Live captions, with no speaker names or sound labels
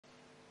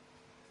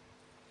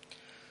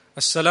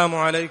السلام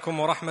عليكم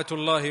ورحمة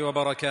الله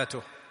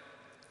وبركاته.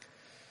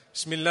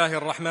 بسم الله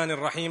الرحمن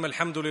الرحيم.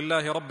 الحمد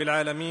لله رب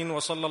العالمين،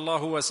 وصلى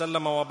الله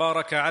وسلم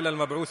وبارك على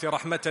المبعوث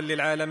رحمة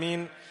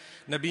للعالمين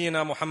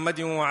نبينا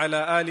محمد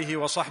وعلى آله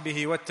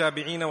وصحبه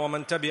والتابعين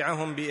ومن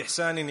تبعهم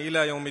بإحسان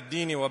إلى يوم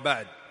الدين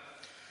وبعد.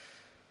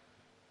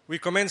 We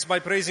commence by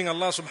praising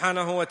Allah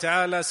subhanahu wa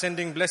ta'ala,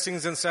 sending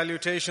blessings and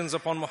salutations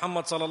upon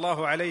Muhammad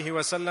sallallahu alayhi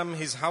wa sallam,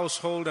 his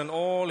household and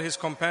all his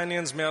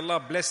companions. May Allah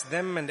bless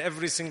them and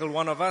every single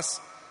one of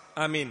us.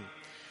 Ameen.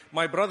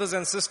 My brothers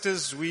and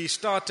sisters, we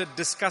started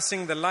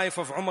discussing the life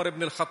of Umar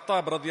ibn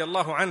al-Khattab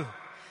radiyallahu anhu,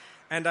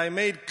 and I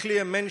made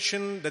clear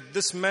mention that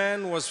this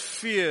man was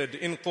feared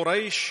in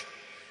Quraysh,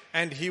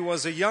 and he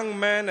was a young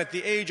man at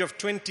the age of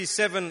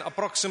 27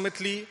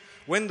 approximately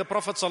when the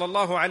Prophet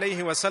sallallahu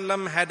alaihi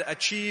wasallam had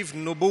achieved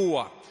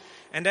nubuwah.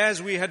 And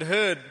as we had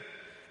heard,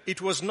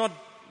 it was not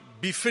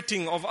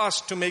befitting of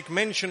us to make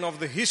mention of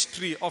the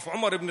history of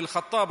Umar ibn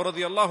al-Khattab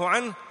radiyallahu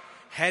anhu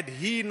had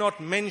he not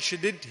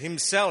mentioned it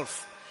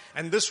himself.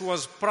 And this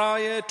was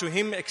prior to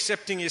him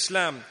accepting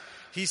Islam.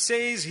 He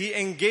says he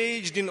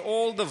engaged in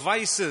all the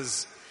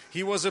vices.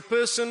 He was a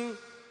person,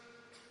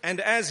 and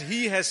as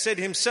he has said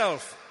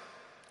himself,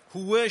 who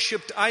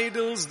worshipped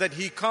idols that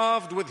he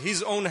carved with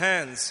his own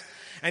hands.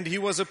 And he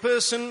was a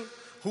person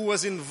who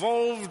was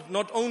involved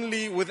not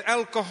only with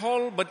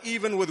alcohol but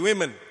even with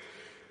women.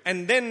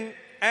 And then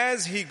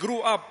as he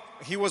grew up,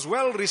 he was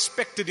well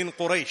respected in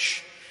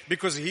Quraysh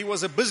because he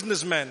was a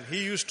businessman.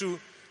 He used to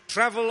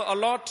travel a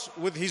lot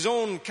with his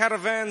own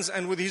caravans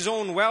and with his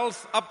own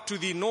wealth up to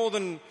the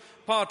northern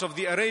part of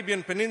the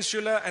Arabian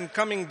Peninsula and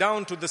coming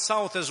down to the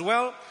south as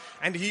well.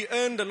 And he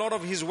earned a lot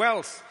of his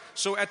wealth.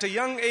 So at a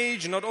young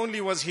age, not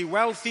only was he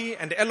wealthy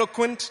and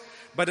eloquent,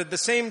 but at the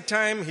same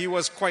time he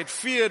was quite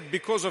feared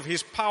because of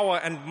his power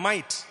and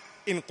might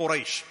in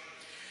Quraysh.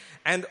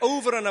 And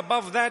over and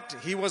above that,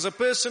 he was a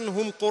person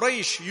whom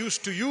Quraysh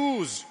used to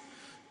use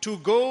to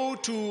go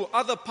to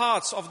other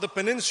parts of the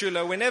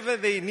peninsula whenever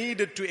they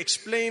needed to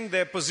explain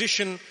their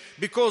position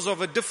because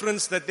of a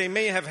difference that they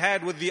may have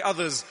had with the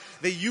others.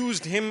 They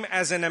used him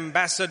as an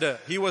ambassador.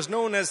 He was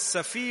known as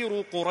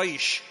Safiru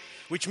Quraysh,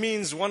 which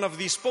means one of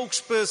the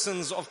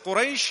spokespersons of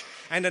Quraysh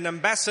and an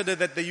ambassador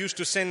that they used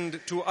to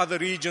send to other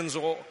regions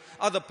or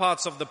other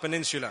parts of the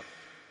peninsula.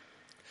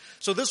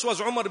 So this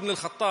was Umar ibn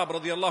al-Khattab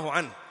radiyallahu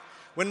anhu.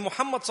 When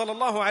Muhammad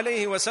sallallahu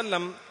alayhi wa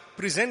sallam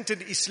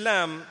presented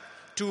Islam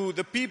to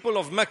the people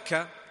of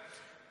Mecca,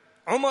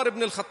 Umar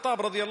ibn al-Khattab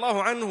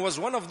radiyallahu anhu was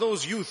one of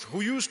those youth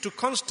who used to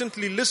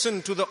constantly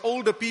listen to the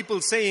older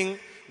people saying,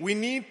 we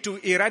need to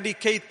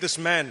eradicate this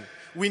man.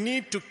 We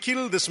need to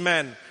kill this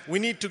man. We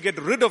need to get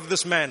rid of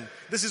this man.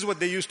 This is what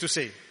they used to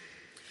say.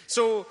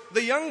 So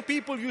the young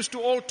people used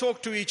to all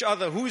talk to each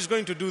other, who is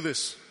going to do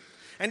this?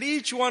 And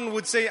each one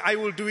would say, I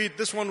will do it.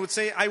 This one would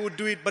say, I would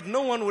do it. But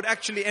no one would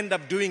actually end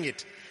up doing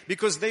it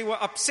because they were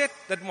upset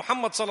that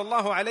Muhammad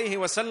sallallahu alayhi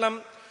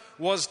wasallam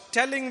was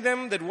telling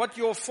them that what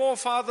your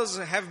forefathers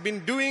have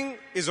been doing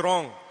is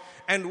wrong.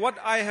 And what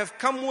I have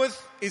come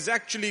with is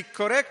actually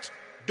correct.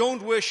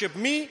 Don't worship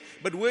me,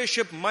 but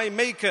worship my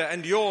maker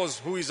and yours,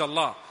 who is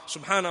Allah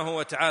subhanahu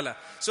wa ta'ala.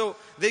 So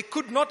they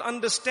could not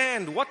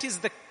understand what is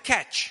the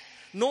catch.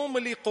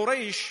 Normally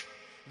Quraysh,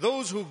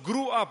 those who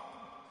grew up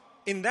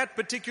in that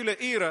particular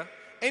era,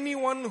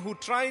 anyone who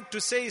tried to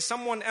say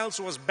someone else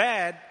was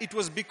bad, it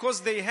was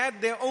because they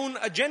had their own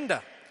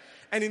agenda.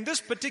 And in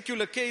this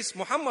particular case,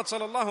 Muhammad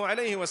sallallahu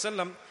alayhi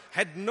wasallam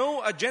had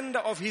no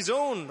agenda of his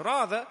own.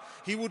 Rather,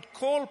 he would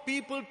call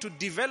people to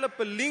develop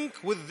a link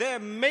with their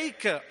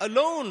maker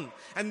alone.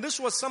 And this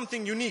was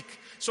something unique.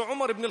 So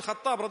Umar ibn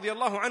al-Khattab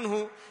radiyallahu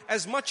anhu,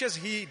 as much as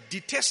he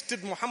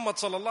detested Muhammad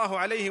sallallahu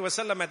alayhi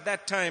wasallam at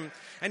that time,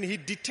 and he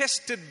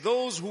detested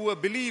those who were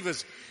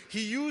believers,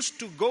 he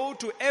used to go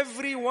to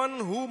everyone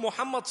who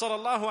Muhammad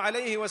sallallahu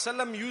alayhi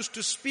wasallam used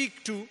to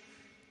speak to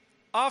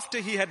after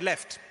he had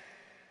left.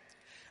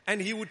 And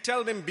he would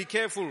tell them, be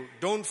careful,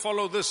 don't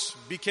follow this,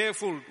 be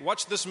careful,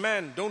 watch this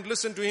man, don't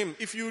listen to him.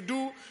 If you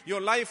do, your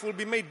life will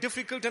be made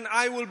difficult and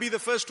I will be the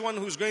first one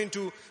who's going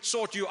to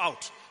sort you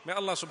out. May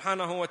Allah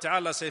subhanahu wa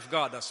ta'ala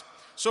safeguard us.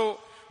 So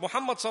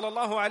Muhammad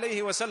sallallahu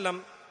alayhi wa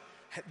sallam,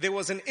 there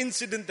was an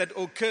incident that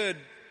occurred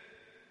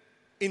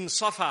in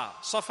Safa.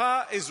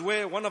 Safa is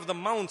where one of the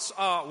mounts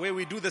are, where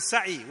we do the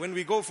sa'i. When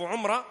we go for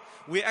Umrah,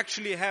 we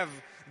actually have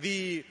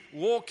the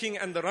walking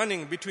and the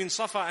running between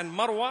Safa and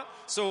Marwa.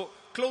 So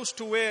close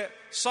to where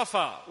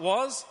Safa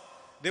was,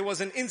 there was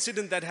an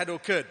incident that had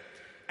occurred.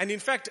 And in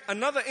fact,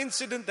 another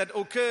incident that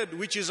occurred,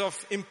 which is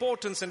of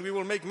importance, and we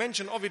will make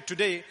mention of it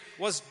today,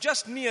 was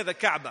just near the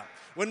Kaaba.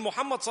 When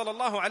Muhammad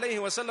sallallahu alayhi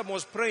wasallam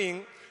was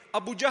praying,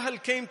 Abu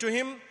Jahl came to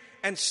him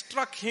and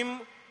struck him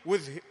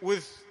with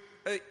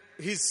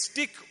his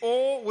stick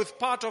or with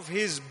part of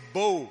his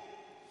bow.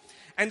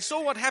 And so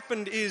what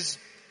happened is,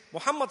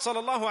 Muhammad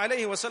sallallahu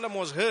alayhi wasallam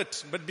was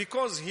hurt, but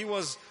because he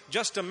was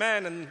just a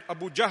man and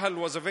Abu Jahl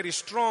was a very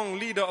strong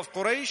leader of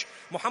Quraysh,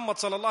 Muhammad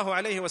sallallahu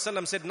alayhi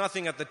wasallam said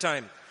nothing at the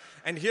time.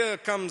 And here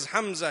comes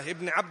Hamza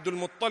ibn Abdul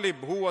Muttalib,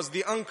 who was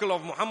the uncle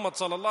of Muhammad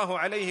sallallahu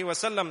alayhi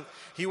wasallam.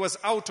 He was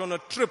out on a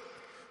trip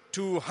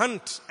to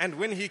hunt, and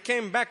when he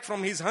came back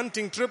from his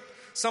hunting trip,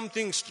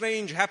 something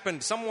strange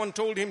happened. Someone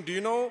told him, do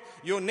you know,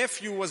 your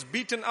nephew was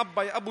beaten up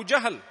by Abu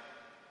Jahl?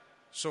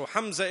 So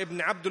Hamza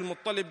ibn Abdul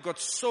Muttalib got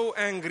so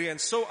angry and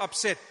so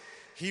upset.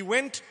 He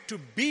went to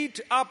beat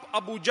up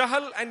Abu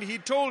Jahl, and he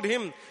told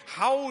him,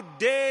 how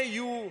dare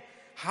you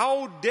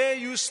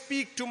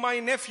speak to my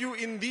nephew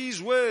in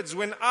these words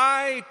when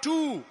I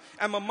too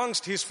am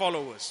amongst his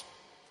followers?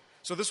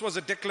 So this was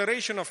a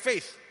declaration of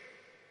faith.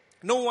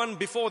 No one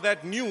before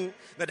that knew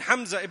that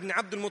Hamza ibn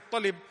Abdul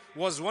Muttalib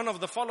was one of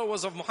the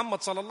followers of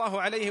Muhammad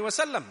sallallahu alayhi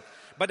wasallam.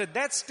 But at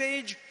that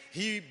stage,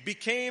 he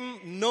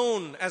became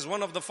known as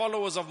one of the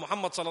followers of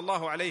Muhammad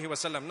sallallahu alayhi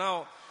wasallam.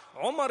 Now,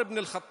 Umar ibn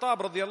al-Khattab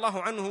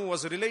radiyallahu anhu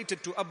was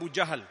related to Abu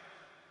Jahl.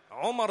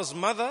 Umar's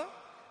mother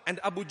and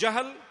Abu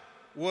Jahl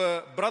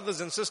were brothers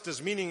and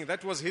sisters, meaning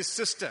that was his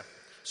sister.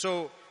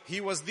 So he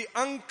was the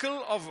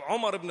uncle of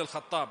Umar ibn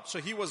al-Khattab. So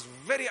he was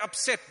very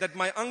upset that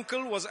my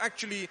uncle was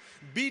actually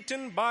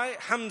beaten by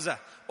Hamza,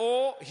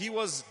 or he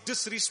was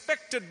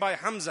disrespected by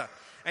Hamza.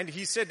 And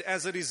he said,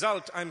 as a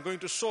result, I'm going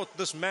to sort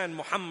this man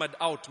Muhammad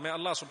out. May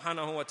Allah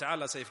subhanahu wa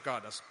ta'ala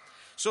safeguard us.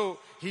 So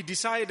he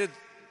decided,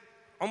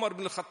 Umar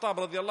ibn al-Khattab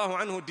radiallahu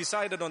anhu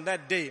decided on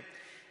that day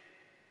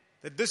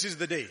that this is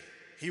the day.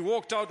 He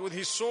walked out with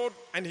his sword,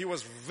 and he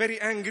was very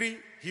angry.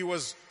 He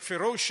was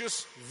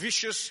ferocious,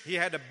 vicious. He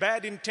had a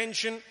bad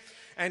intention,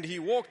 and he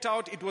walked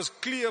out. It was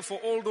clear for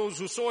all those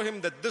who saw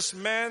him that this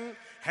man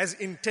has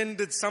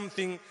intended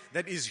something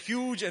that is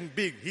huge and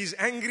big. He's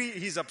angry,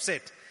 he's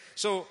upset.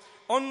 So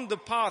on the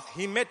path,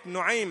 he met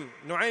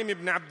Nu'aym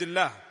ibn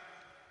Abdullah.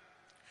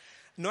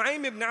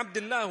 Nu'aym ibn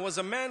Abdullah was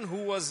a man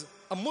who was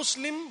a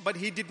Muslim, but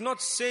he did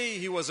not say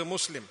he was a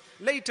Muslim.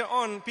 Later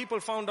on,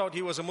 people found out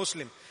he was a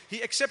Muslim.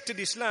 He accepted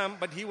Islam,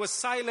 but he was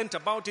silent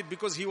about it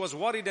because he was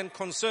worried and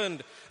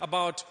concerned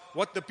about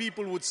what the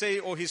people would say,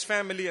 or his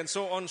family and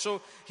so on.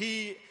 So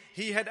he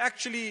had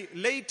actually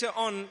later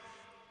on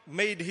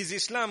made his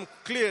Islam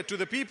clear to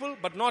the people,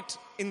 but not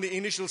in the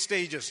initial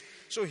stages.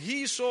 So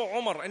he saw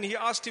Umar and he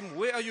asked him,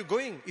 where are you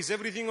going? Is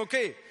everything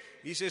okay?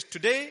 He says,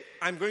 today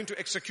I'm going to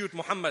execute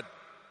Muhammad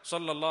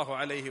sallallahu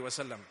alayhi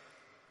wasallam.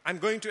 I'm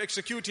going to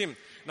execute him.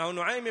 Now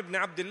Nu'aym ibn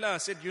Abdullah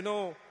said, you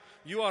know,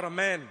 you are a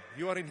man,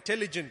 you are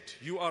intelligent,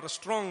 you are a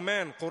strong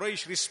man,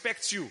 Quraysh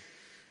respects you.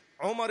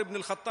 Umar ibn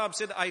al-Khattab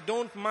said, I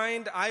don't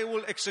mind, I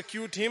will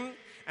execute him,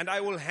 and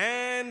I will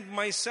hand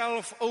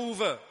myself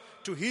over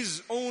to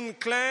his own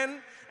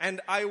clan,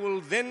 and I will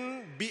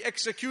then be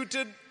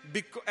executed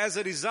as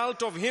a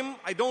result of him.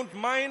 I don't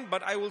mind,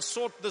 but I will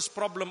sort this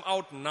problem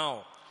out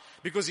now,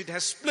 because it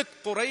has split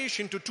Quraysh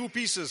into two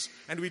pieces,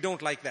 and we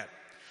don't like that.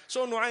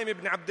 So Nu'aym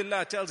ibn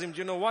Abdullah tells him,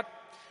 you know what?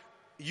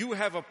 You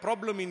have a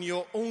problem in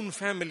your own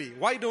family.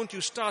 Why don't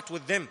you start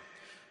with them?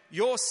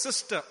 Your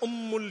sister,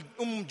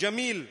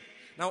 Jamil.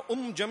 Now,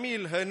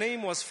 Jamil, her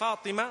name was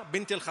Fatima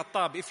bint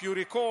al-Khattab. If you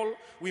recall,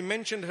 we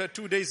mentioned her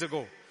 2 days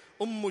ago.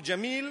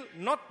 Jamil,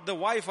 not the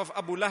wife of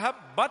Abu Lahab,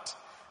 but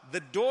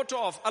the daughter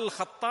of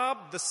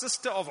al-Khattab, the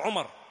sister of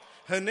Umar.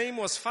 Her name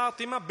was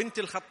Fatima bint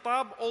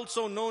al-Khattab,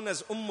 also known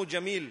as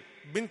Jamil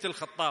bint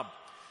al-Khattab.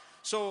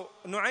 So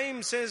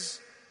Nu'aym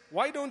says,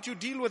 why don't you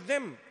deal with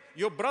them?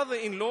 Your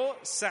brother-in-law,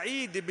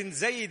 Sa'id ibn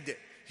Zayd,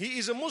 he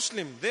is a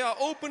Muslim. They are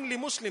openly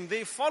Muslim.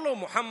 They follow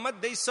Muhammad.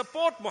 They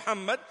support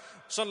Muhammad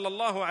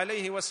sallallahu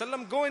alayhi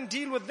wasallam. Go and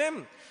deal with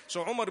them.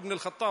 So Umar ibn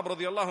al-Khattab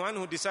radiallahu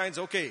anhu decides,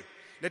 okay,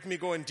 let me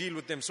go and deal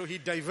with them. So he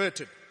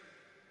diverted.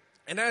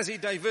 And as he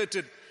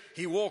diverted,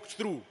 he walked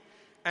through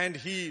and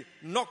he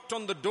knocked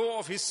on the door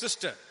of his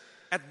sister.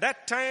 At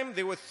that time,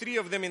 there were 3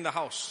 of them in the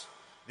house.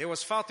 There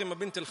was Fatima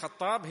bint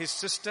al-Khattab, his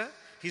sister,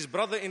 his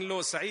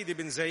brother-in-law Sa'id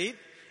ibn Zayd,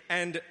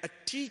 and a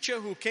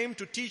teacher who came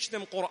to teach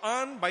them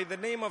Quran by the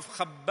name of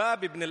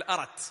Khabbab ibn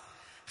al-Arat.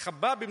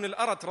 Khabbab ibn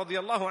al-Arat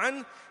radiallahu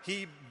anh,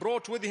 he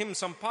brought with him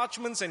some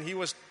parchments and he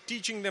was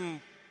teaching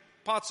them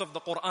parts of the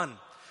Quran.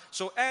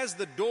 So as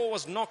the door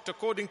was knocked,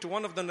 according to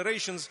one of the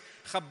narrations,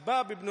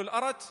 Khabbab ibn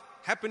al-Arat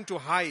happened to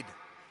hide,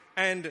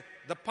 and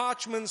the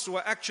parchments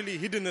were actually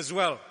hidden as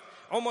well.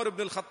 Umar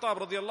ibn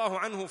al-Khattab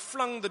radiallahu anhu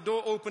flung the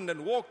door open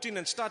and walked in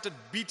and started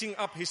beating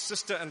up his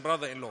sister and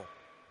brother-in-law.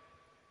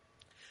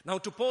 Now,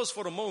 to pause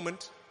for a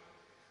moment,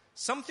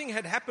 something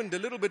had happened a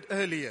little bit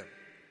earlier.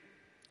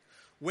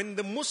 When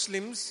the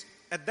Muslims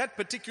at that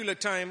particular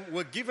time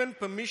were given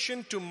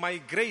permission to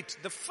migrate,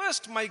 the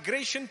first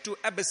migration to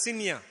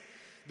Abyssinia,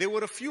 there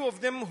were a few of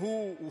them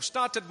who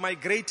started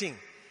migrating.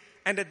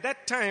 And at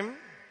that time,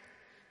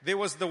 there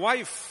was the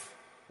wife,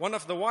 one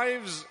of the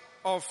wives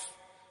of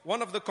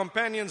one of the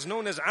companions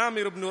known as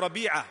Amir ibn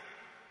Rabi'ah.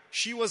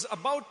 She was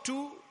about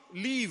to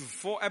leave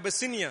for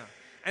Abyssinia.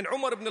 And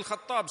Umar ibn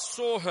al-Khattab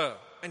saw her,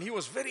 and he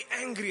was very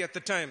angry at the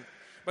time.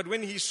 But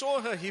when he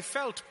saw her, he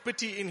felt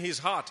pity in his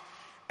heart.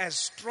 As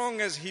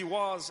strong as he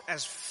was,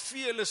 as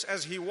fearless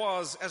as he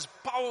was, as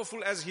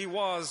powerful as he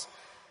was,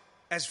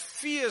 as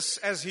fierce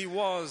as he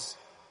was,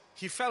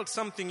 he felt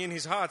something in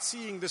his heart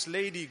seeing this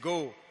lady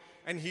go.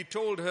 And he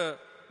told her,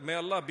 may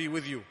Allah be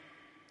with you.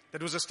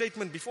 That was a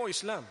statement before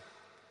Islam.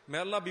 May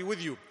Allah be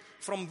with you.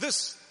 From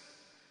this,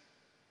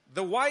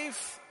 the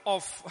wife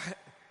of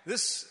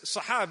this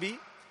Sahabi,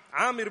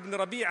 Amir ibn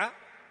Rabi'a,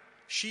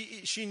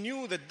 she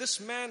knew that this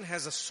man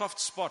has a soft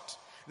spot.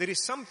 There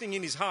is something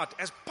in his heart.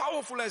 As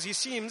powerful as he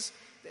seems,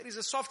 there is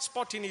a soft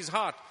spot in his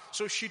heart.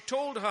 So she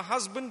told her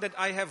husband that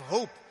I have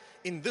hope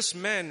in this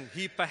man.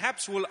 He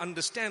perhaps will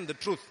understand the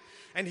truth.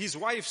 And his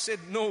wife said,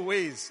 no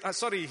ways.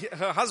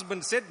 Her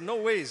husband said, no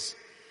ways.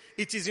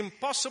 It is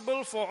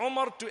impossible for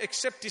Umar to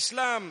accept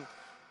Islam.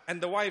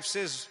 And the wife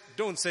says,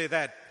 don't say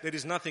that. There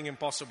is nothing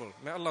impossible.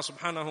 May Allah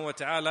subhanahu wa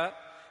ta'ala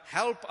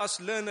help us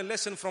learn a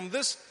lesson from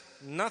this.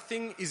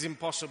 Nothing is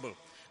impossible.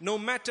 No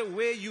matter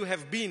where you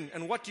have been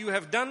and what you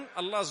have done,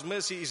 Allah's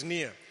mercy is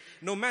near.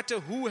 No matter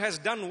who has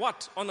done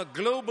what on a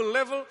global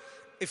level,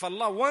 if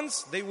Allah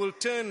wants, they will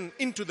turn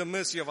into the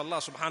mercy of Allah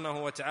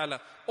subhanahu wa ta'ala.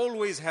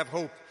 Always have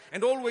hope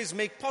and always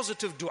make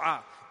positive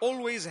dua.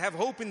 Always have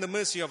hope in the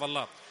mercy of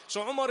Allah.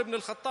 So Umar ibn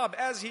al-Khattab,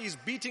 as he is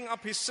beating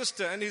up his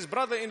sister and his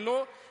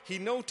brother-in-law, he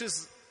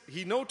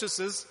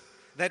notices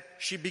that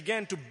she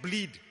began to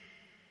bleed.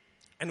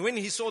 And when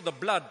he saw the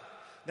blood,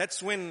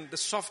 that's when the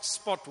soft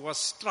spot was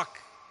struck.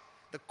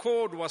 The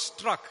chord was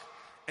struck.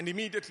 And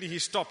immediately he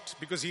stopped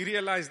because he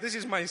realized, this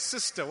is my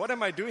sister. What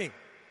am I doing?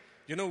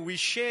 You know, we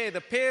share the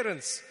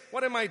parents.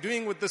 What am I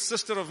doing with this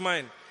sister of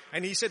mine?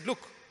 And he said, look,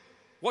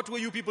 what were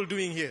you people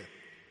doing here?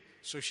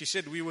 So she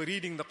said, we were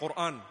reading the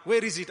Quran.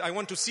 Where is it? I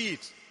want to see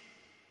it.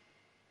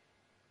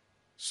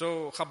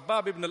 So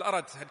Khabbab ibn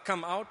al-Arad had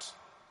come out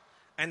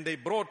and they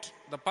brought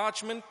the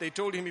parchment. They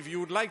told him, if you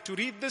would like to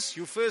read this,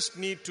 you first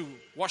need to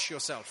wash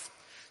yourself.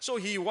 So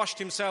he washed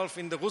himself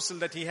in the ghusl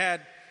that he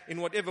had, in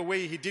whatever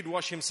way he did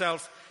wash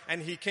himself,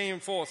 and he came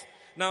forth.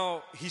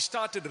 Now he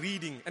started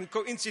reading, and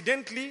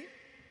coincidentally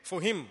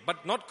for him,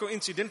 but not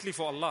coincidentally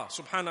for Allah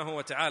subhanahu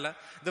wa ta'ala,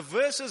 the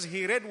verses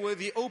he read were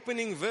the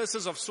opening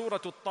verses of Surah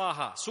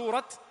Taha,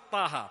 Surah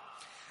Taha.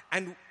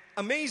 And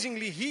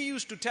amazingly, he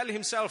used to tell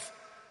himself,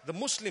 the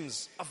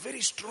Muslims are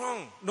very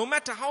strong. No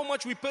matter how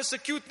much we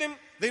persecute them,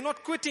 they're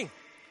not quitting.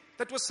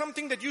 That was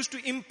something that used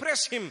to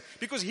impress him,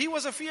 because he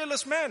was a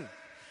fearless man.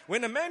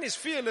 When a man is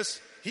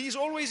fearless, he is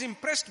always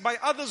impressed by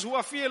others who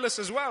are fearless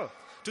as well.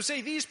 To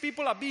say these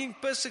people are being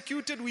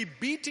persecuted, we're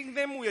beating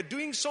them, we are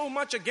doing so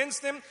much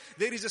against them.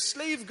 There is a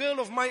slave girl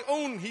of my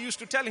own, he used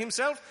to tell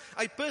himself.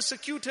 I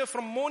persecute her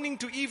from morning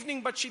to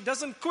evening, but she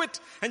doesn't quit.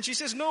 And she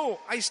says, no,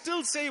 I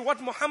still say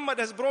what Muhammad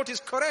has brought is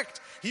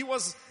correct. He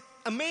was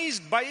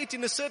amazed by it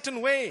in a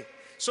certain way.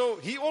 So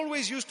he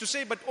always used to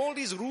say, but all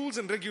these rules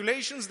and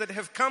regulations that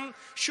have come,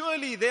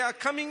 surely they are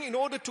coming in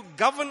order to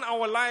govern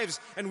our lives.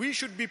 And we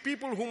should be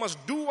people who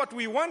must do what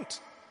we want.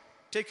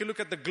 Take a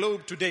look at the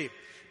globe today.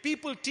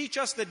 People teach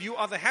us that you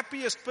are the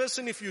happiest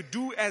person if you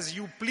do as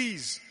you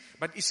please.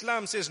 But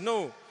Islam says,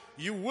 no,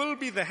 you will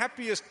be the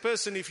happiest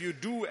person if you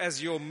do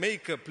as your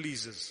maker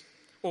pleases,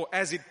 or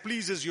as it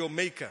pleases your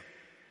maker.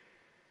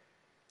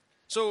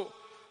 So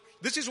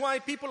this is why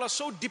people are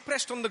so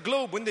depressed on the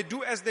globe. When they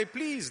do as they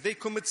please, they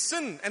commit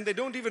sin and they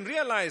don't even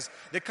realize.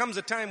 There comes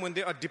a time when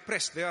they are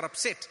depressed, they are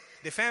upset,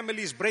 their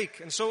families break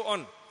and so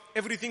on.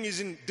 Everything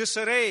is in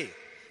disarray.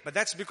 But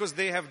that's because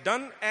they have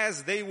done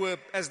as they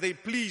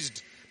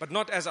pleased, but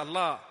not as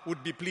Allah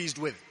would be pleased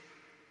with.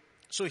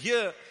 So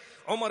here,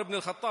 Umar ibn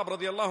al-Khattab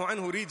radiallahu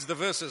anhu reads the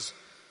verses.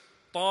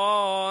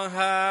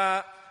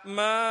 Taha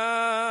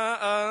ma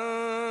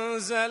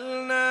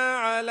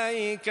anzalna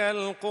alayka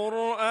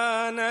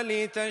al-Qur'ana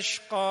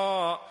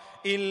litashqa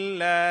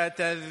illa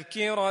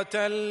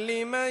tadhkiratan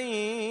liman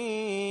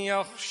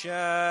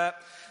yakhsha.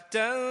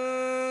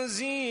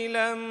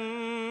 تنزيلا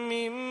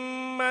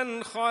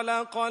ممن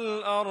خلق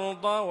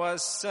الأرض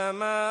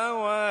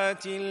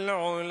والسماوات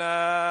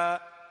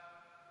العلا.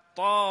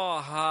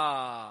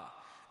 طه.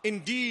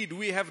 Indeed,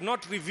 we have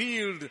not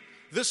revealed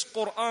this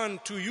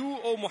Quran to you,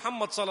 O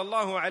Muhammad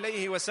sallallahu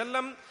alayhi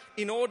wasallam,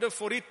 in order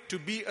for it to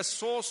be a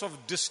source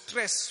of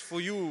distress for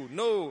you.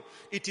 No,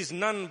 it is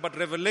none but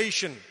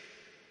revelation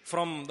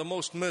from the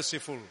most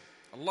merciful.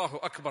 Allahu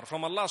Akbar.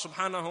 From Allah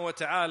subhanahu wa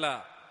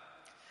ta'ala.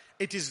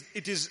 It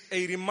is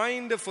a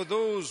reminder for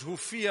those who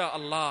fear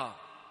Allah.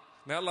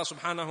 May Allah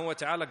subhanahu wa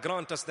ta'ala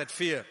grant us that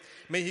fear.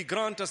 May He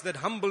grant us that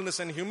humbleness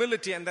and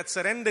humility and that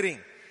surrendering.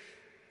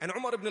 And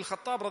Umar ibn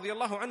al-Khattab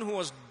radiallahu anhu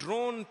was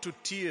drawn to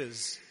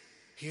tears.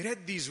 He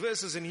read these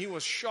verses and he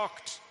was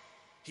shocked.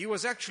 He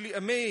was actually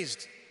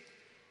amazed.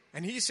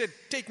 And he said,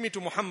 take me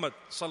to Muhammad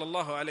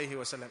sallallahu alayhi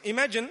wa sallam.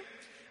 Imagine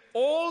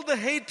all the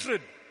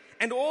hatred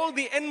and all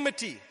the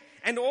enmity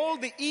and all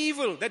the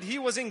evil that he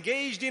was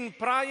engaged in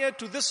prior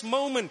to this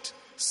moment.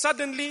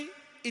 Suddenly,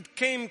 it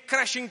came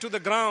crashing to the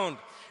ground.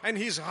 And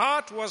his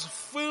heart was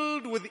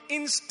filled with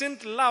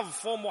instant love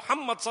for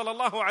Muhammad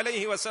sallallahu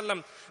alayhi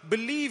wasallam.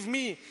 Believe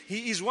me,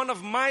 he is one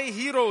of my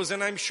heroes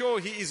and I'm sure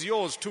he is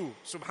yours too.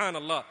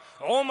 Subhanallah.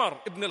 Umar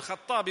ibn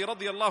al-Khattab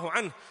radiyallahu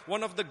anhu,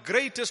 one of the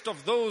greatest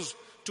of those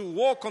to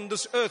walk on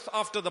this earth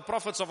after the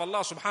prophets of Allah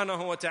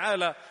subhanahu wa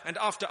ta'ala and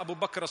after Abu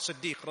Bakr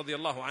as-Siddiq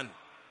radiyallahu anhu.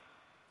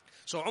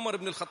 So Umar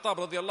ibn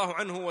al-Khattab radiyallahu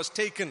anhu was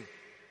taken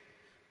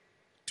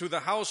to the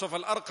house of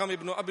Al-Arqam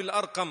ibn Abi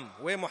Al-Arqam,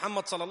 where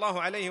Muhammad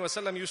sallallahu alayhi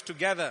wasallam used to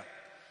gather,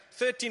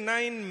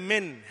 39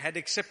 men had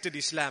accepted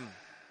Islam.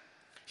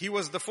 He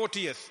was the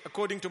 40th.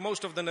 According to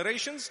most of the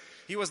narrations,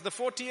 he was the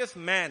 40th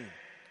man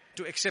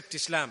to accept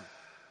Islam.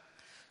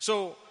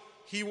 So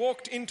he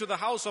walked into the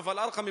house of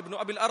Al-Arqam ibn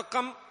Abi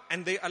Al-Arqam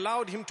and they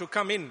allowed him to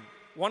come in.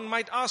 One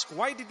might ask,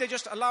 why did they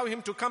just allow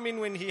him to come in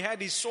when he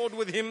had his sword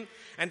with him?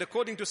 And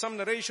according to some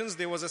narrations,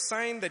 there was a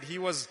sign that he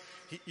was,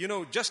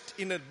 just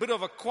in a bit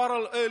of a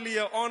quarrel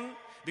earlier on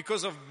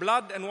because of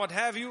blood and what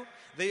have you.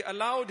 They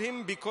allowed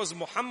him because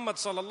Muhammad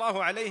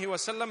sallallahu alayhi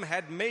wasallam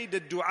had made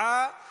a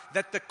dua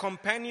that the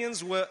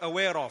companions were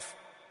aware of.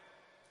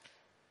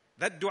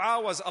 That dua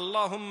was,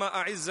 Allahumma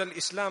a'izz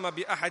al-Islam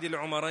bi ahad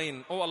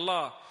al-umarain. Oh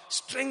Allah,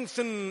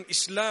 strengthen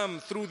Islam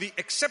through the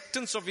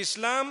acceptance of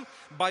Islam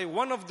by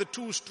one of the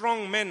two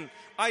strong men,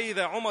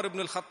 either Umar ibn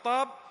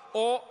al-Khattab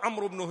or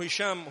Amr ibn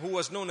Hisham, who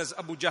was known as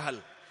Abu Jahl.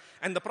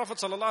 And the Prophet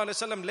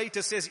ﷺ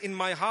later says, in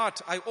my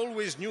heart, I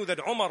always knew that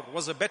Umar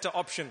was a better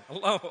option.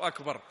 Allahu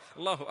Akbar,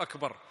 Allahu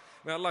Akbar.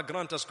 May Allah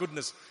grant us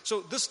goodness. So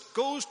this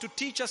goes to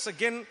teach us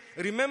again,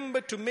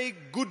 remember to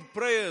make good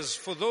prayers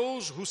for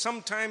those who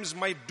sometimes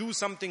might do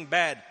something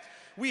bad.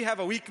 We have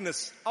a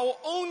weakness. Our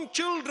own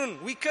children,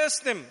 we curse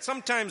them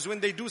sometimes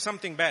when they do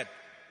something bad.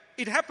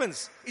 It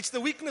happens. It's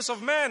the weakness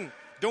of man.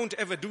 Don't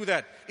ever do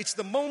that. It's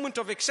the moment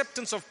of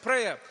acceptance of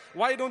prayer.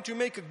 Why don't you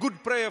make a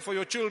good prayer for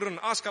your children?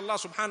 Ask Allah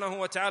subhanahu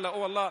wa ta'ala,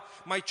 oh Allah,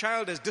 my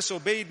child has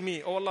disobeyed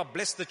me. Oh Allah,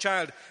 bless the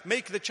child.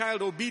 Make the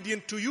child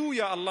obedient to you,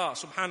 ya Allah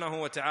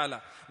subhanahu wa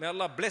ta'ala. May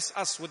Allah bless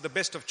us with the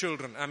best of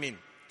children. Ameen.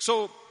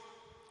 So,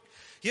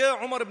 here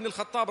Umar ibn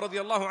al-Khattab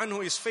radiallahu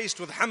anhu is faced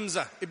with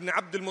Hamza ibn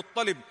Abdul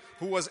Muttalib,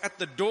 who was at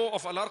the door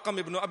of Al-Arqam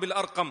ibn Abi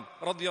Al-Arqam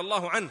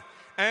radiallahu anhu.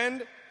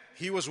 And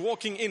he was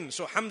walking in.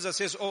 So Hamza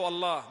says, oh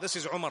Allah, this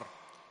is Umar.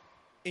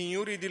 In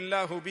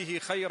yuridillahu bihi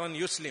khayran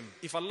yuslim.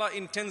 If Allah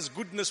intends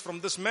goodness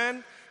from this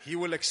man, he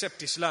will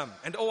accept Islam.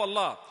 And oh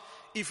Allah,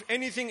 if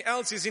anything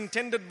else is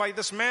intended by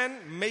this man,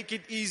 make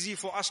it easy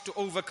for us to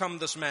overcome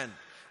this man.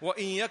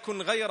 وَإِن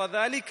يَكُنْ غَيْرَ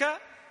ذَلِكَ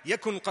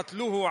يَكُنْ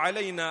قَتْلُهُ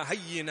عَلَيْنَا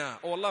هَيِّنَا.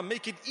 Oh Allah,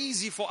 make it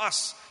easy for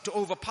us to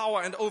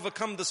overpower and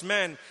overcome this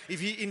man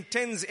if he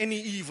intends any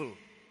evil.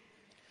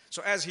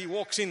 So as he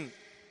walks in,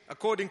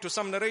 according to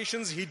some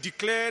narrations, he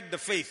declared the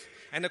faith.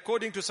 And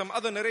according to some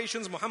other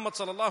narrations, Muhammad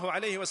sallallahu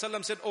alayhi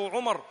wasallam said, oh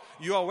Umar,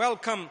 you are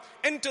welcome.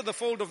 Enter the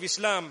fold of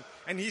Islam.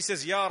 And he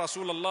says, Ya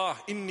Rasulullah,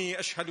 inni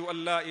ashhadu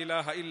an la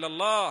ilaha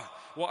illallah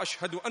wa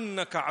ashhadu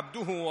annaka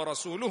abduhu wa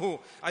rasuluhu.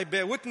 I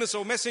bear witness,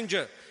 O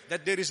Messenger,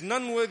 that there is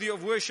none worthy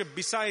of worship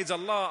besides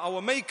Allah, our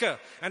Maker.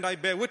 And I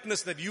bear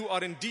witness that you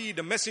are indeed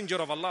a messenger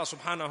of Allah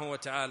subhanahu wa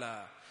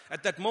ta'ala.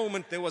 At that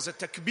moment, there was a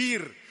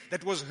takbir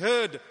that was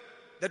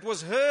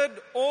heard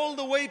all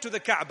the way to the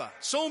Kaaba.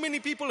 So many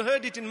people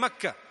heard it in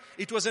Mecca.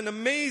 It was an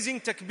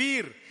amazing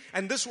takbir.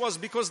 And this was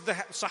because the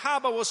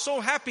Sahaba was so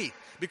happy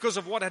because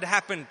of what had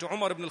happened to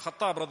Umar ibn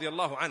al-Khattab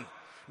radiallahu anhu.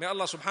 May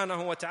Allah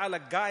subhanahu wa ta'ala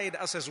guide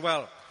us as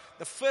well.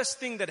 The first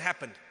thing that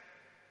happened,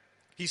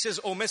 he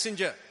says, O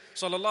Messenger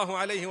sallallahu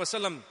alayhi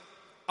wasallam,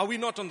 are we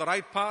not on the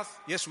right path?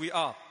 Yes, we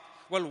are.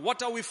 Well,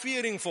 what are we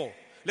fearing for?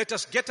 Let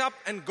us get up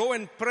and go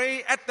and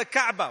pray at the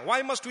Kaaba.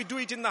 Why must we do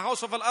it in the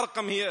house of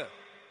Al-Arqam here?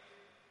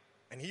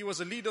 And he was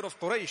a leader of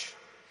Quraysh.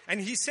 And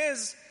he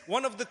says,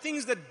 one of the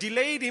things that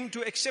delayed him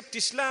to accept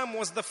Islam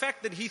was the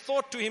fact that he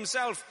thought to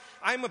himself,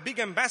 I'm a big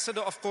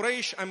ambassador of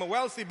Quraysh, I'm a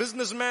wealthy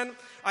businessman,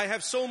 I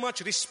have so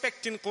much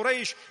respect in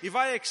Quraysh. If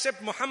I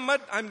accept Muhammad,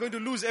 I'm going to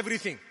lose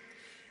everything.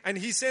 And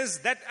he says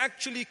that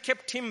actually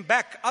kept him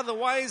back.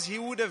 Otherwise, he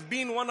would have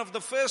been one of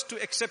the first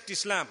to accept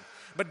Islam.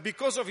 But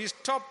because of his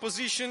top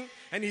position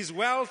and his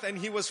wealth, and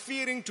he was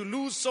fearing to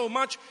lose so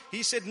much,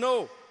 he said,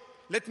 no,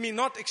 let me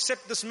not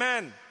accept this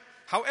man.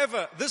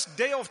 However, this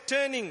day of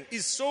turning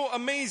is so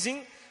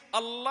amazing.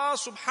 Allah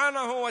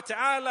subhanahu wa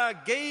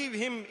ta'ala gave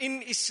him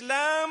in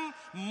Islam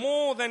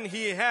more than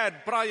he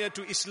had prior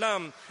to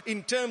Islam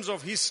in terms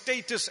of his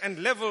status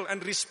and level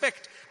and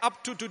respect.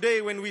 Up to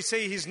today, when we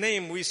say his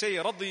name, we say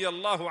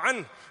radiyallahu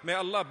anhu. May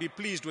Allah be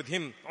pleased with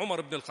him, Umar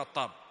ibn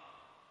al-Khattab.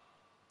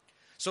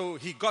 So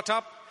he got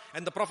up,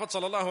 and the Prophet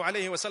sallallahu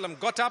alaihi wasallam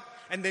got up,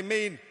 and they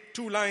made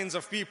two lines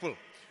of people.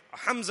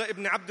 Hamza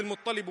ibn Abdul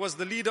Muttalib was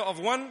the leader of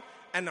one,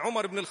 and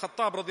Umar ibn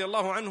al-Khattab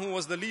radiallahu anhu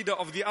was the leader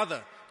of the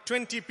other.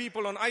 20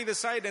 people on either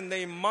side, and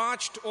they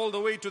marched all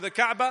the way to the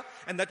Kaaba.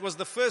 And that was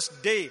the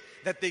first day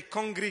that they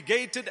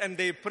congregated and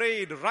they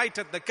prayed right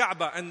at the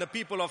Kaaba. And the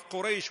people of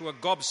Quraysh were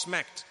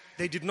gobsmacked.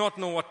 They did not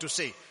know what to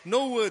say.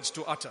 No words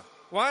to utter.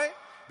 Why?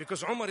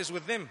 Because Umar is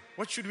with them.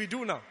 What should we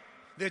do now?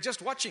 They're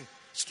just watching.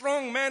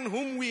 Strong man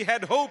whom we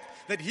had hoped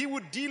that he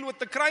would deal with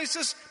the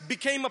crisis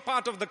became a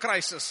part of the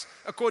crisis,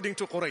 according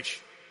to Quraysh.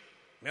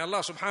 May Allah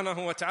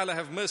subhanahu wa ta'ala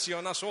have mercy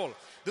on us all.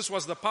 This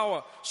was the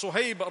power.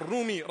 Suhaib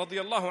al-Rumi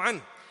radiyallahu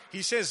anhu,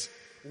 he says,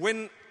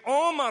 when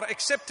Umar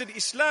accepted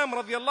Islam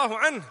radiallahu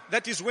anhu,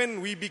 that is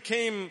when we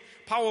became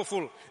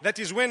powerful. That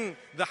is when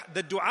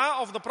the dua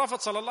of the Prophet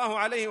sallallahu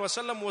alaihi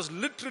wasallam was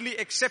literally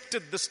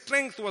accepted. The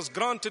strength was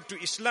granted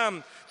to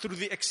Islam through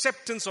the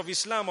acceptance of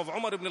Islam of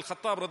Umar ibn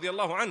al-Khattab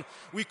radiallahu anhu.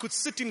 We could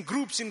sit in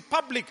groups in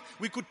public.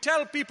 We could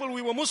tell people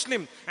we were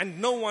Muslim and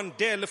no one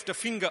dare lift a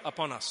finger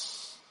upon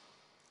us.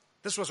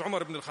 This was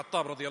Umar ibn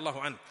al-Khattab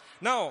radiallahu anhu.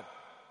 Now,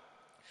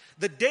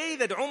 the day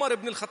that Umar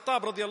ibn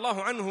al-Khattab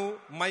radiallahu anhu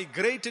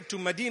migrated to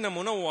Medina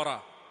Munawwara,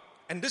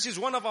 and this is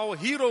one of our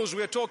heroes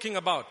we are talking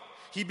about.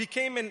 He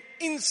became an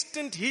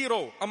instant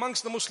hero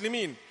amongst the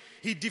Muslimin.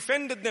 He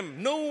defended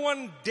them. No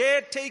one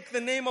dare take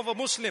the name of a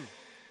Muslim.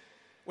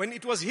 When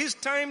it was his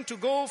time to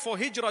go for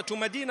hijrah to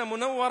Medina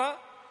Munawwara,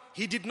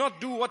 he did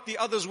not do what the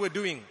others were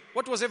doing.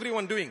 What was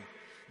everyone doing?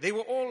 They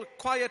were all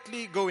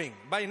quietly going.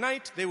 By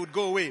night, they would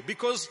go away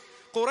because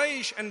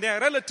Quraysh and their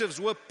relatives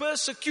were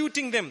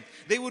persecuting them.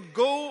 They would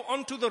go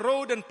onto the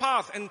road and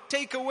path and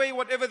take away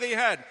whatever they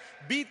had,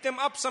 beat them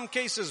up some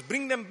cases,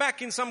 bring them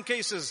back in some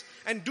cases,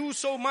 and do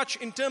so much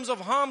in terms of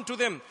harm to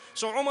them.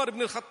 So Umar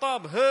ibn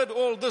al-Khattab heard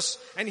all this,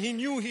 and he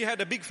knew he had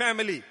a big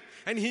family,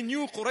 and he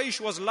knew Quraysh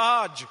was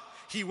large.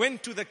 He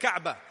went to the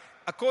Kaaba.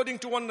 According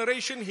to one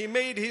narration, he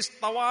made his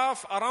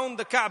tawaf around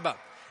the Kaaba,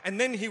 and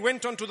then he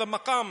went onto the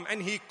maqam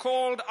and he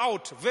called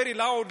out very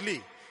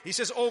loudly. He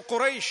says, "O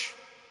Quraysh,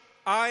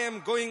 I am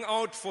going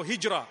out for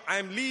hijrah. I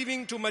am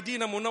leaving to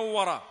Medina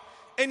Munawwara.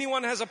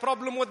 Anyone has a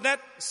problem with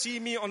that? See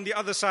me on the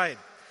other side.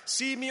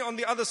 See me on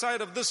the other side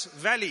of this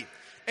valley.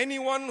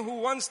 Anyone who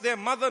wants their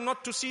mother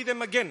not to see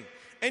them again,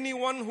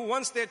 anyone who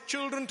wants their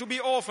children to be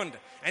orphaned,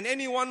 and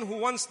anyone who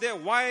wants their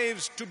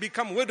wives to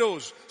become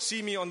widows,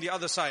 see me on the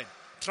other side.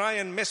 Try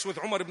and mess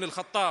with Umar ibn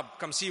al-Khattab.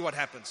 Come see what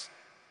happens."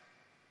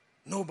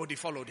 Nobody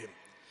followed him.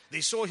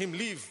 They saw him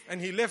leave,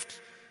 and he left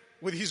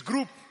with his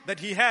group that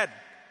he had.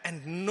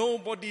 And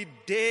nobody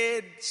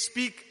dared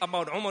speak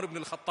about Umar ibn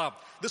al-Khattab.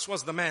 This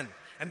was the man,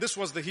 and this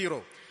was the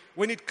hero.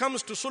 When it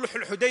comes to Sulh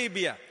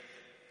al-Hudaybiyah,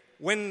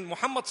 when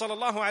Muhammad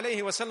sallallahu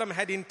alayhi wasallam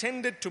had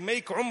intended to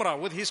make Umrah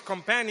with his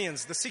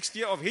companions, the 6th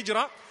year of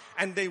Hijrah,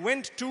 and they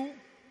went to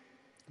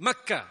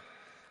Mecca.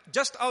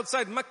 Just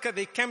outside Mecca,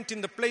 they camped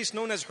in the place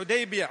known as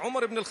Hudaybiyah.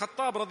 Umar ibn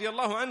al-Khattab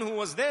radiallahu anhu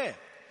was there.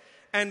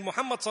 And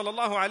Muhammad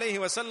sallallahu alayhi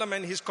wasallam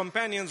and his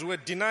companions were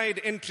denied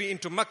entry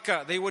into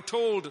Mecca. They were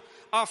told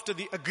after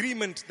the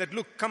agreement that,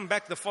 look, come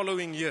back the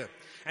following year.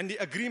 And the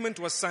agreement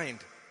was signed.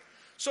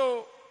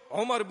 So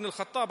Umar ibn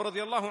al-Khattab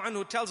radiallahu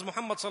anhu tells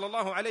Muhammad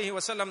sallallahu alayhi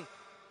wasallam,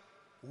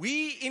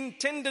 we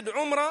intended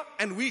Umrah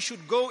and we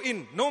should go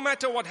in no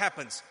matter what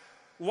happens.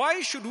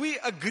 Why should we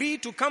agree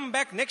to come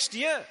back next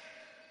year?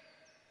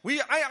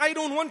 I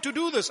don't want to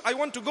do this. I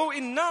want to go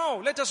in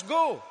now. Let us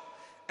go.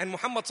 And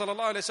Muhammad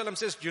sallallahu alayhi wasallam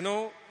says, you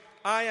know,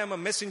 I am a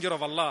messenger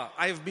of Allah.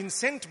 I have been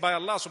sent by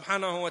Allah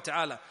subhanahu wa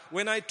ta'ala.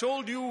 When I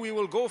told you we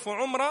will go for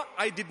Umrah,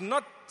 I did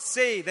not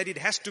say that it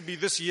has to be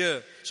this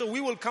year. So we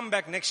will come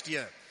back next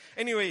year.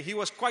 Anyway, he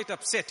was quite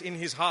upset in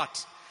his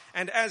heart.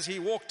 And as he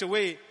walked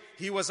away,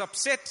 he was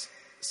upset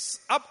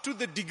up to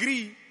the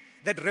degree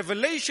that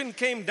revelation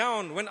came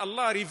down when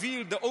Allah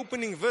revealed the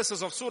opening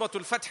verses of Surah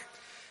Al-Fath.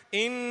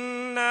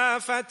 Inna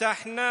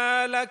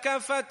fatahna laka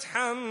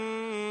fatham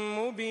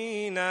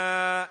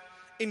mubina.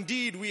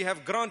 Indeed, we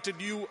have granted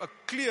you a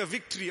clear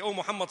victory, O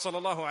Muhammad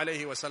sallallahu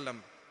alayhi wa sallam.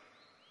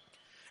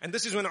 And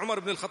this is when Umar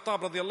ibn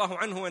al-Khattab radiallahu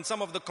anhu and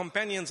some of the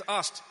companions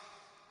asked,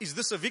 is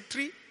this a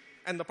victory?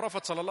 And the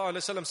Prophet sallallahu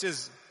alayhi wa sallam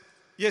says,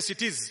 yes,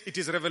 it is. It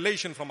is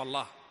revelation from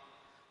Allah.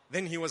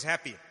 Then he was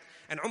happy.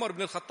 And Umar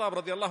ibn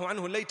al-Khattab radiallahu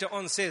anhu later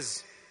on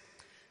says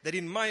that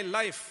in my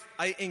life,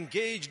 I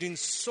engaged in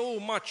so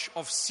much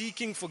of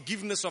seeking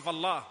forgiveness of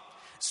Allah,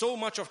 so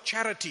much of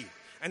charity,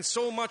 and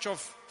so much of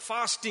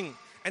fasting.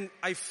 And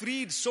I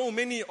freed so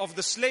many of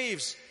the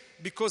slaves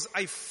because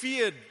I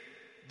feared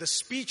the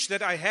speech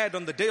that I had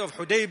on the day of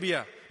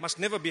Hudaybiyah must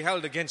never be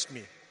held against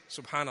me.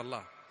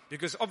 Subhanallah.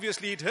 Because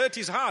obviously it hurt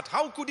his heart.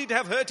 How could it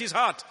have hurt his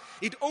heart?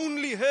 It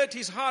only hurt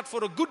his heart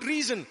for a good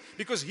reason.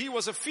 Because he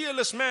was a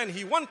fearless man.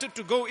 He wanted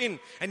to go in.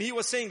 And he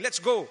was saying, let's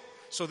go.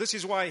 So this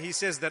is why he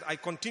says that I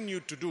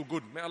continued to do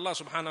good. May Allah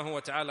subhanahu wa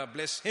ta'ala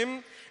bless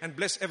him and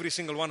bless every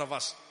single one of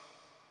us.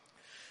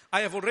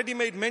 I have already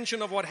made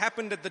mention of what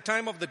happened at the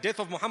time of the death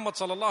of Muhammad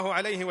sallallahu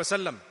alayhi wa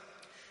sallam.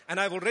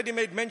 And I've already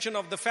made mention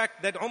of the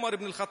fact that Umar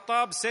ibn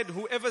al-Khattab said,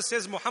 whoever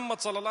says Muhammad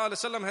sallallahu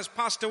alayhi wa sallam has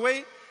passed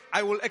away,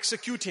 I will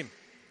execute him.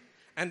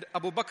 And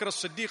Abu Bakr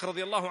as-Siddiq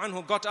radiallahu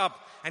anhu got up,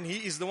 and he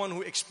is the one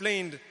who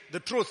explained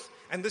the truth.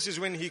 And this is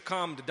when he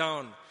calmed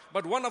down.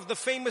 But one of the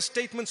famous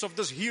statements of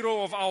this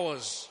hero of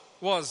ours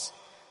was,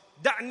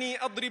 دعني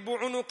أضرب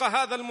عنق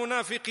هذا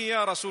المنافق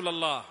يا رسول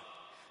الله.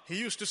 He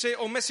used to say,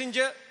 O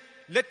Messenger,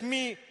 let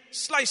me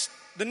slice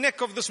the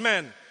neck of this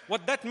man.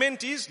 What that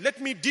meant is,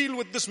 let me deal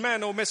with this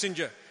man, O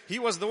Messenger. He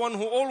was the one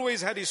who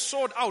always had his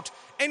sword out.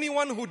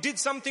 Anyone who did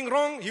something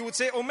wrong, he would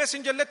say, O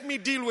Messenger, let me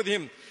deal with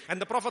him.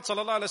 And the Prophet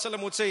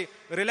ﷺ would say,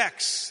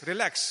 relax,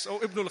 relax,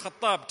 O Ibn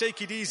al-Khattab,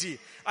 take it easy.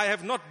 I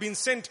have not been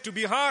sent to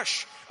be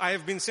harsh. I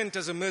have been sent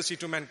as a mercy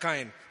to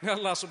mankind. May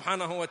Allah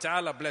subhanahu wa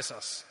ta'ala bless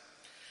us.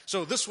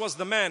 So this was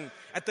the man.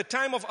 At the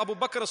time of Abu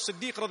Bakr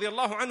as-Siddiq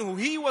radiallahu anhu,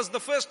 he was the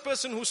first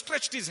person who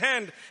stretched his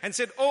hand and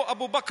said, "Oh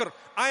Abu Bakr,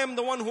 I am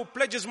the one who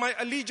pledges my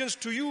allegiance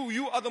to you.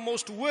 You are the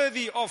most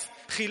worthy of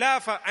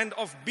khilafah and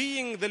of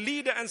being the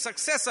leader and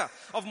successor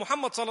of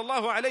Muhammad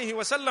sallallahu alayhi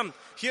wasallam.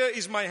 Here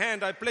is my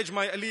hand, I pledge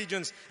my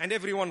allegiance." And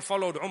everyone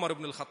followed Umar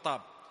ibn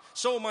al-Khattab.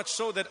 So much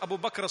so that Abu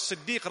Bakr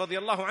as-Siddiq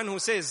radiallahu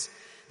anhu says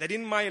that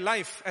in my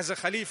life as a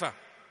khalifa,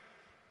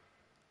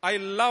 I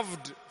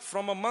loved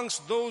from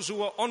amongst those who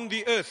were on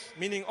the earth,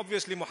 meaning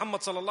obviously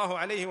Muhammad sallallahu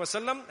alayhi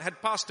wasallam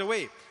had passed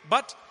away.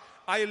 But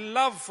I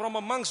love from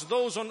amongst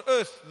those on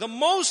earth the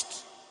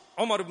most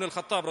Umar ibn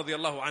al-Khattab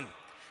radiallahu anhu.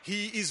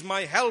 He is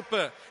my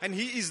helper and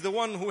he is the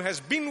one who has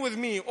been with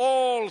me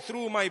all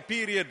through my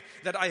period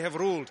that I have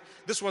ruled.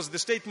 This was the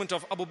statement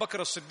of Abu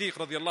Bakr as-Siddiq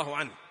radiallahu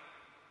anhu.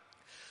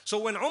 So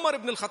when Umar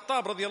ibn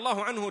al-Khattab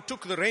radiallahu anhu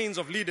took the reins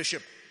of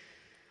leadership,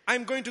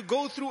 I'm going to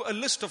go through a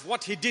list of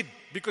what he did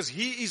because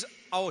he is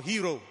our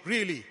hero,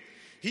 really.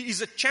 He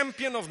is a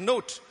champion of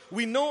note.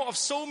 We know of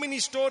so many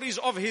stories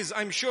of his,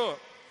 I'm sure.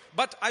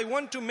 But I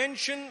want to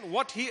mention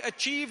what he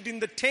achieved in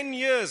the 10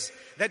 years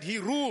that he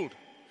ruled.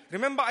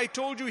 Remember, I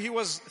told you he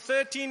was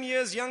 13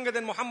 years younger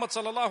than Muhammad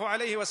sallallahu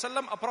alayhi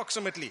wasallam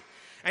approximately.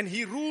 And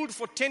he ruled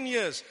for 10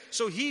 years.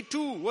 So he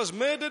too was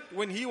murdered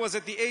when he was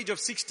at the age of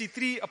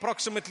 63,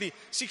 approximately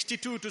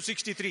 62 to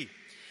 63.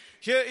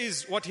 Here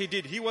is what he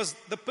did. He was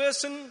the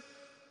person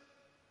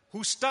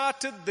who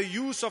started the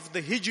use of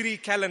the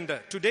Hijri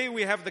calendar. Today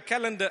we have the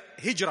calendar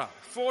Hijrah,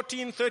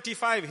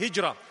 1435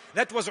 Hijrah.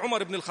 That was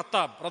Umar ibn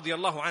al-Khattab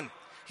radiallahu anhu.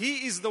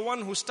 He is the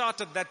one who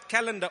started that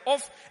calendar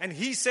off, and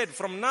he said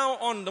from now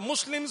on the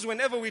Muslims,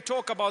 whenever we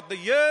talk about the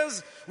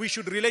years, we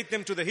should relate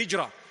them to the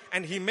Hijrah.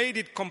 And he made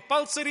it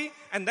compulsory,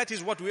 and that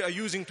is what we are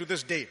using to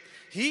this day.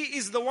 He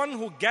is the one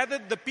who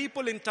gathered the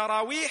people in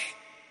Taraweeh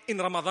in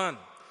Ramadan.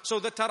 So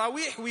the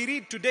Taraweeh we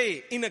read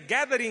today in a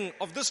gathering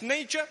of this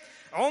nature,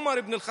 Umar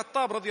ibn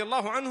al-Khattab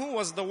radiallahu anhu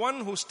was the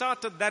one who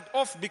started that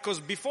off, because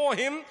before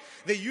him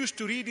they used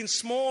to read in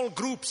small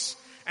groups.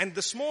 And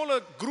the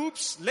smaller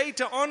groups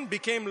later on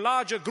became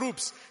larger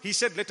groups. He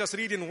said, let us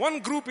read in one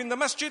group in the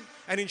masjid,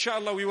 and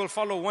inshallah we will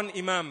follow one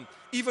imam.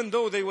 Even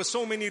though there were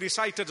so many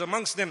reciters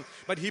amongst them,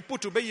 but he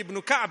put Ubay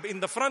ibn Ka'b in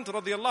the front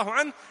radiallahu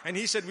anhu, and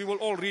he said, we will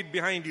all read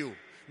behind you.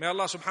 May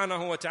Allah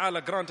subhanahu wa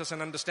ta'ala grant us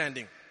an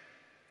understanding.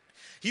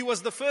 He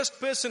was the first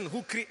person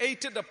who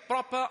created a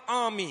proper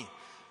army.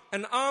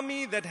 An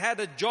army that had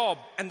a job,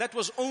 and that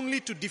was only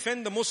to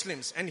defend the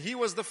Muslims. And he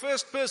was the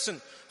first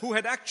person who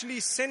had actually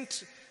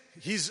sent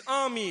his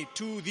army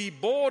to the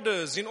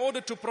borders in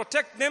order to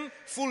protect them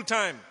full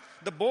time,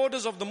 the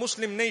borders of the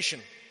Muslim nation.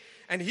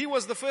 And he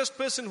was the first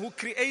person who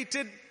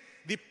created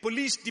the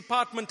police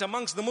department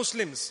amongst the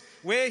Muslims,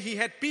 where he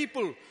had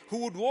people who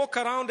would walk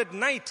around at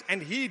night,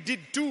 and he did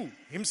too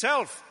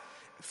himself,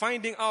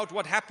 finding out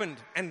what happened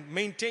and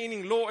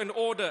maintaining law and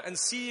order and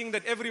seeing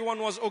that everyone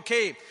was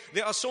okay.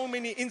 There are so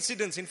many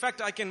incidents. In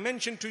fact, I can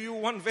mention to you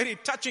one very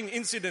touching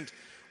incident.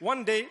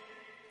 One day,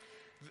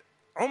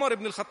 Umar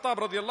ibn al-Khattab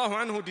radiallahu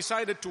anhu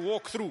decided to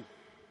walk through.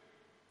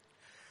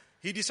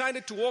 He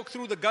decided to walk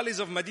through the gullies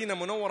of Medina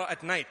Munawwara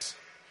at night.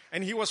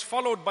 And he was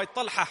followed by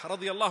Talha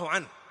radiallahu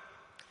anhu.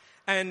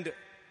 And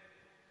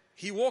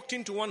he walked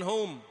into one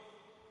home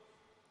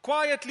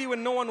quietly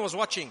when no one was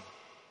watching.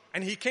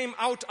 And he came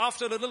out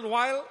after a little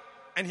while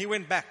and he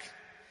went back.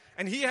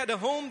 And he had a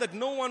home that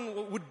no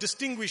one would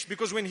distinguish,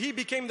 because when he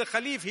became the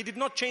Khalif, he did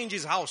not change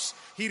his house.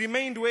 He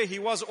remained where he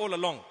was all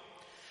along.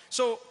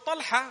 So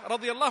Talha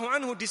radiallahu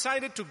anhu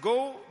decided to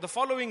go the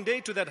following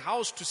day to that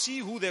house to see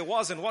who there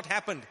was and what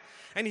happened.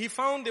 And he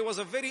found there was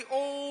a very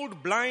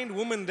old blind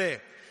woman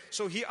there.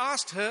 So he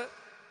asked her,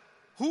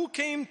 who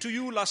came to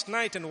you last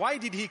night and why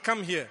did he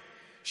come here?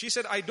 She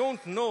said, I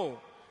don't know.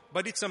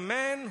 But it's a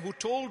man who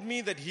told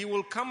me that he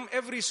will come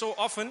every so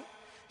often.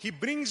 He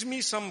brings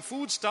me some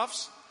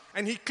foodstuffs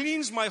and he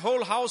cleans my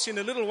whole house in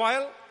a little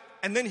while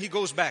and then he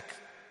goes back.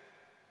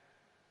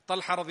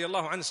 Talha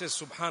radiallahu anhu says,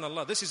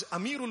 Subhanallah, this is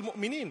Amirul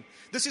Mu'mineen.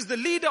 This is the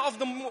leader of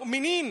the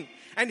Mu'mineen.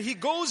 And he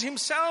goes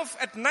himself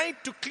at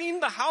night to clean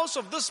the house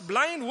of this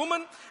blind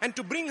woman and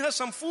to bring her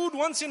some food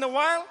once in a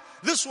while.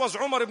 This was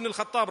Umar ibn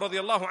al-Khattab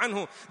radiallahu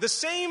anhu. The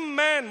same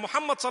man,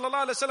 Muhammad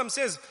sallallahu alayhi wa sallam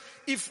says,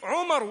 if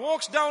Umar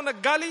walks down a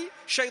gully,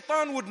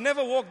 shaitan would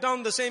never walk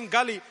down the same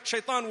gully.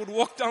 Shaitan would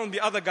walk down the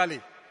other gully.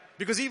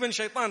 Because even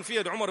shaitan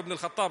feared Umar ibn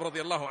al-Khattab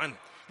radiallahu anhu.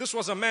 This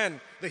was a man,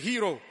 the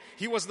hero.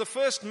 He was the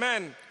first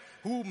man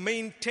who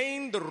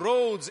maintained the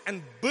roads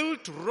and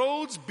built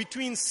roads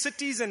between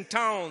cities and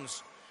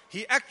towns.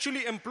 He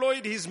actually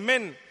employed his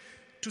men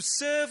to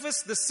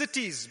service the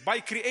cities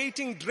by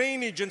creating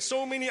drainage and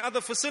so many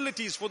other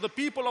facilities for the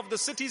people of the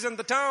cities and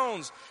the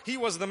towns. He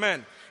was the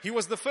man. He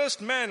was the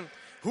first man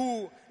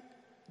who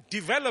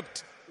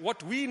developed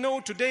what we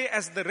know today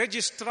as the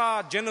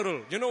Registrar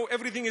General. You know,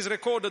 everything is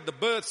recorded, the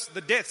births,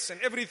 the deaths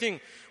and everything.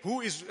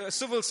 Who is a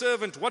civil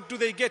servant, what do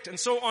they get and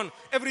so on.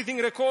 Everything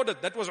recorded.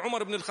 That was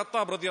Umar ibn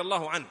al-Khattab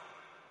radiallahu anhu.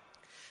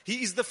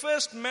 He is the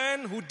first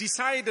man who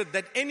decided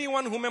that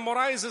anyone who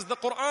memorizes the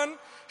Quran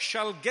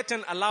shall get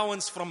an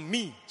allowance from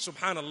me,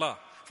 subhanallah,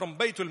 from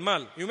Baytul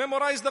Mal. You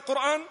memorize the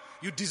Quran,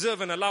 you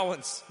deserve an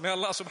allowance. May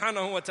Allah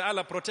subhanahu wa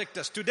ta'ala protect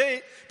us.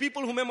 Today,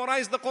 people who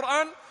memorize the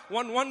Quran,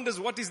 one wonders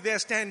what is their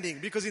standing.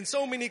 Because in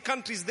so many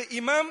countries, the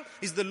Imam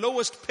is the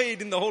lowest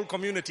paid in the whole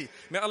community.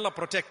 May Allah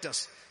protect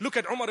us. Look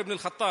at Umar ibn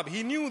al-Khattab.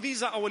 He knew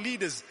these are our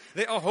leaders.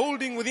 They are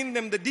holding within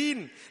them the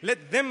deen.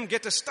 Let them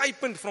get a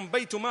stipend from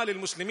Baytul Mal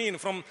al-Muslimin,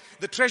 from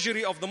the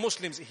treasury of the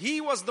Muslims.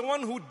 He was the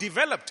one who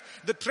developed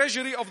the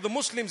treasury of the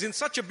Muslims in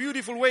such a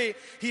beautiful way.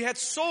 He had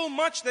so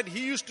much that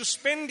he used to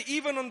spend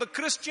even on the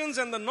Christians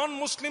and the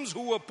non-Muslims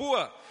who were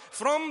poor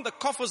from the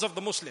coffers of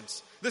the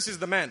Muslims. This is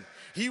the man.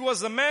 He was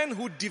the man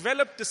who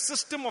developed a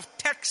system of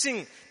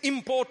taxing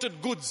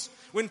imported goods.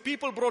 When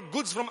people brought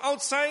goods from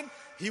outside,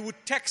 he would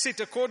tax it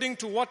according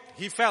to what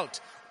he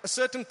felt. A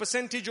certain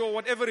percentage or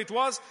whatever it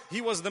was, he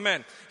was the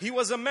man. He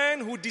was a man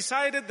who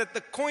decided that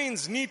the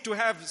coins need to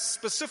have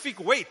specific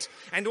weight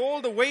and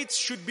all the weights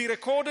should be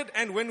recorded,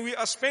 and when we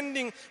are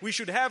spending, we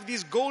should have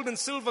these gold and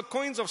silver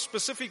coins of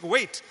specific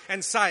weight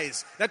and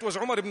size. That was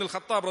Umar ibn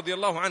al-Khattab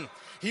radiallahu anhu.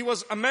 He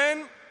was a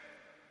man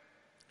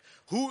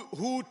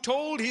who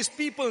told his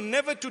people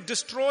never to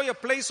destroy a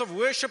place of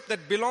worship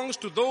that belongs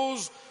to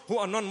those who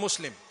are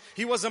non-Muslim.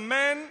 He was a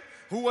man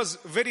who was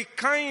very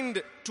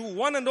kind to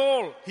one and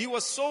all. He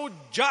was so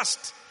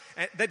just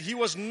that he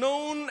was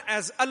known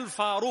as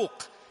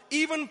Al-Faruq.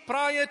 Even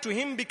prior to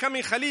him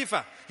becoming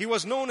Khalifa, he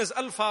was known as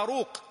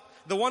Al-Faruq,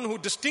 the one who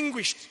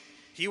distinguished.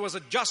 He was a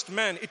just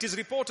man. It is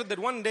reported that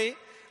one day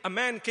a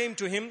man came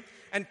to him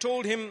and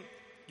told him,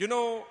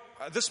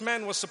 this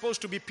man was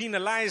supposed to be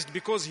penalized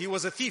because he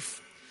was a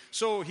thief.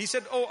 So he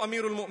said, "Oh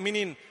Amirul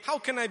Mu'mineen, how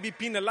can I be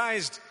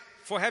penalized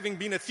for having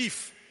been a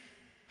thief?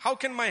 How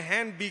can my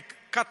hand be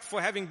cut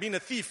for having been a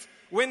thief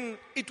when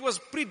it was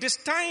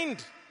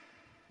predestined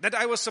that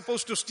I was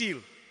supposed to steal?"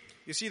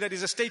 You see, that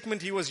is a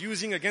statement he was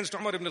using against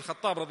Umar ibn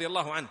al-Khattab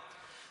radiallahu anhu.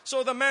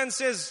 So the man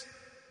says,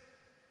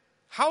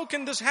 "How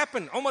can this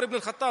happen?" Umar ibn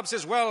al-Khattab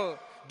says, "Well,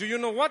 do you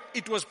know what?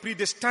 It was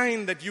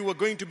predestined that you were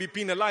going to be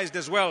penalized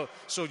as well.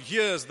 So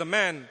here's the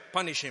man,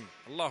 punish him."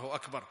 Allahu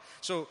Akbar.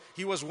 So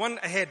he was one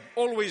ahead,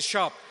 always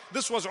sharp.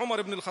 This was Umar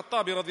ibn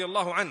al-Khattab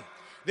radiallahu anhu.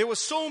 There were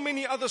so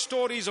many other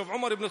stories of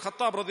Umar ibn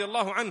al-Khattab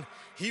radiallahu anhu.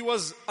 He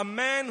was a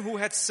man who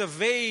had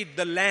surveyed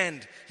the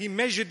land. He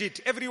measured it,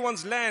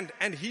 everyone's land.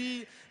 And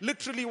he,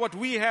 literally what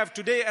we have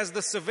today as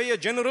the surveyor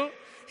general,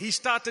 he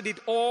started it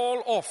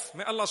all off.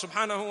 May Allah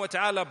subhanahu wa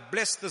ta'ala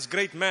bless this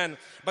great man.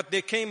 But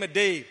there came a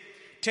day,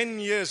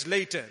 10 years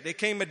later, there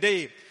came a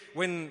day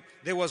when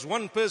there was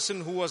one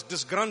person who was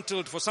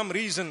disgruntled for some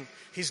reason.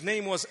 His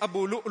name was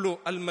Abu Lu'lu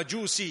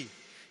al-Majusi.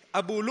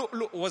 Abu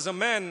Lu'lu was a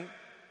man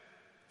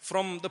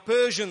from the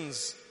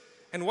Persians,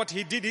 and what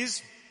he did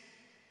is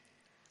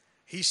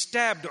he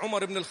stabbed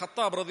Umar ibn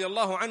al-Khattab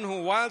radiallahu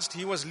anhu whilst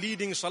he was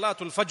leading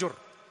Salatul Fajr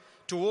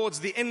towards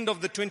the end of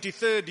the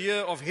 23rd year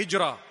of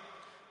Hijrah.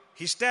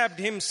 He stabbed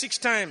him 6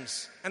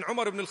 times, and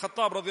Umar ibn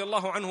al-Khattab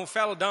radiallahu anhu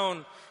fell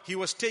down. He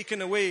was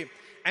taken away,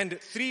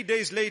 and 3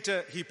 days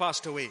later he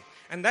passed away.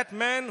 And that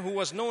man who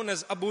was known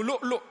as Abu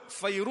Lu'lu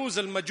Fayruz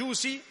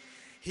al-Majusi,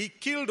 he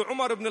killed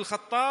Umar ibn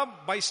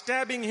al-Khattab by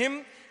stabbing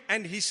him,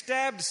 and he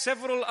stabbed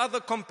several other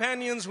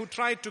companions who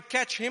tried to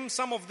catch him.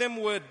 Some of them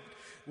were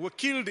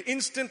killed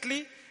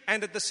instantly,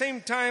 and at the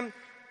same time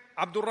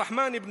Abdul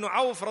Rahman ibn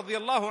Auf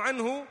radiallahu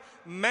anhu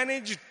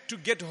managed to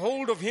get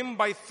hold of him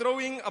by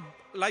throwing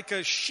like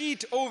a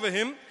sheet over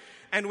him.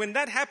 And when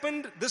that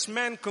happened, this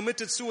man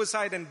committed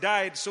suicide and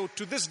died. So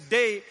to this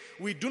day,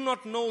 we do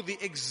not know the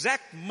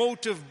exact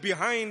motive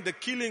behind the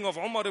killing of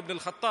Umar ibn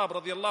al-Khattab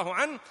radiallahu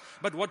anhu.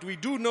 But what we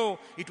do know,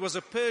 it was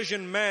a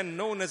Persian man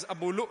known as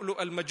Abu Lu'lu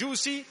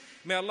al-Majusi.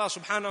 May Allah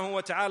subhanahu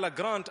wa ta'ala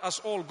grant us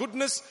all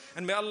goodness.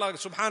 And may Allah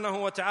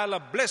subhanahu wa ta'ala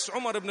bless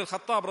Umar ibn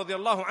al-Khattab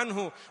radiallahu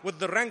anhu with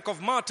the rank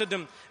of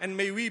martyrdom. And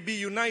may we be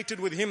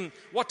united with him.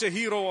 What a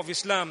hero of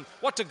Islam.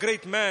 What a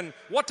great man.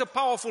 What a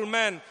powerful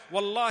man.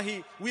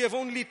 Wallahi, we have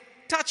only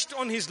touched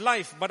on his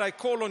life, but I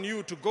call on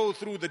you to go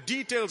through the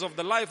details of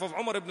the life of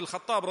Umar ibn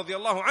al-Khattab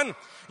radiallahu anhu.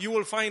 You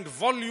will find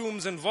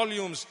volumes and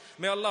volumes.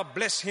 May Allah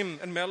bless him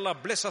and may Allah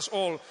bless us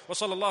all. Wa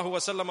sallallahu wa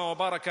sallama wa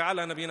baraka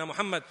ala nabiyyina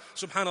Muhammad.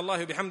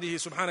 Subhanallahi bihamdihi,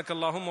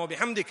 subhanakallahumma wa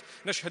bihamdik.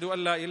 Nashhadu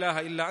an la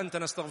ilaha illa anta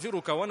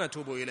nastaghfiruka wa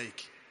natubu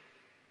ilayk.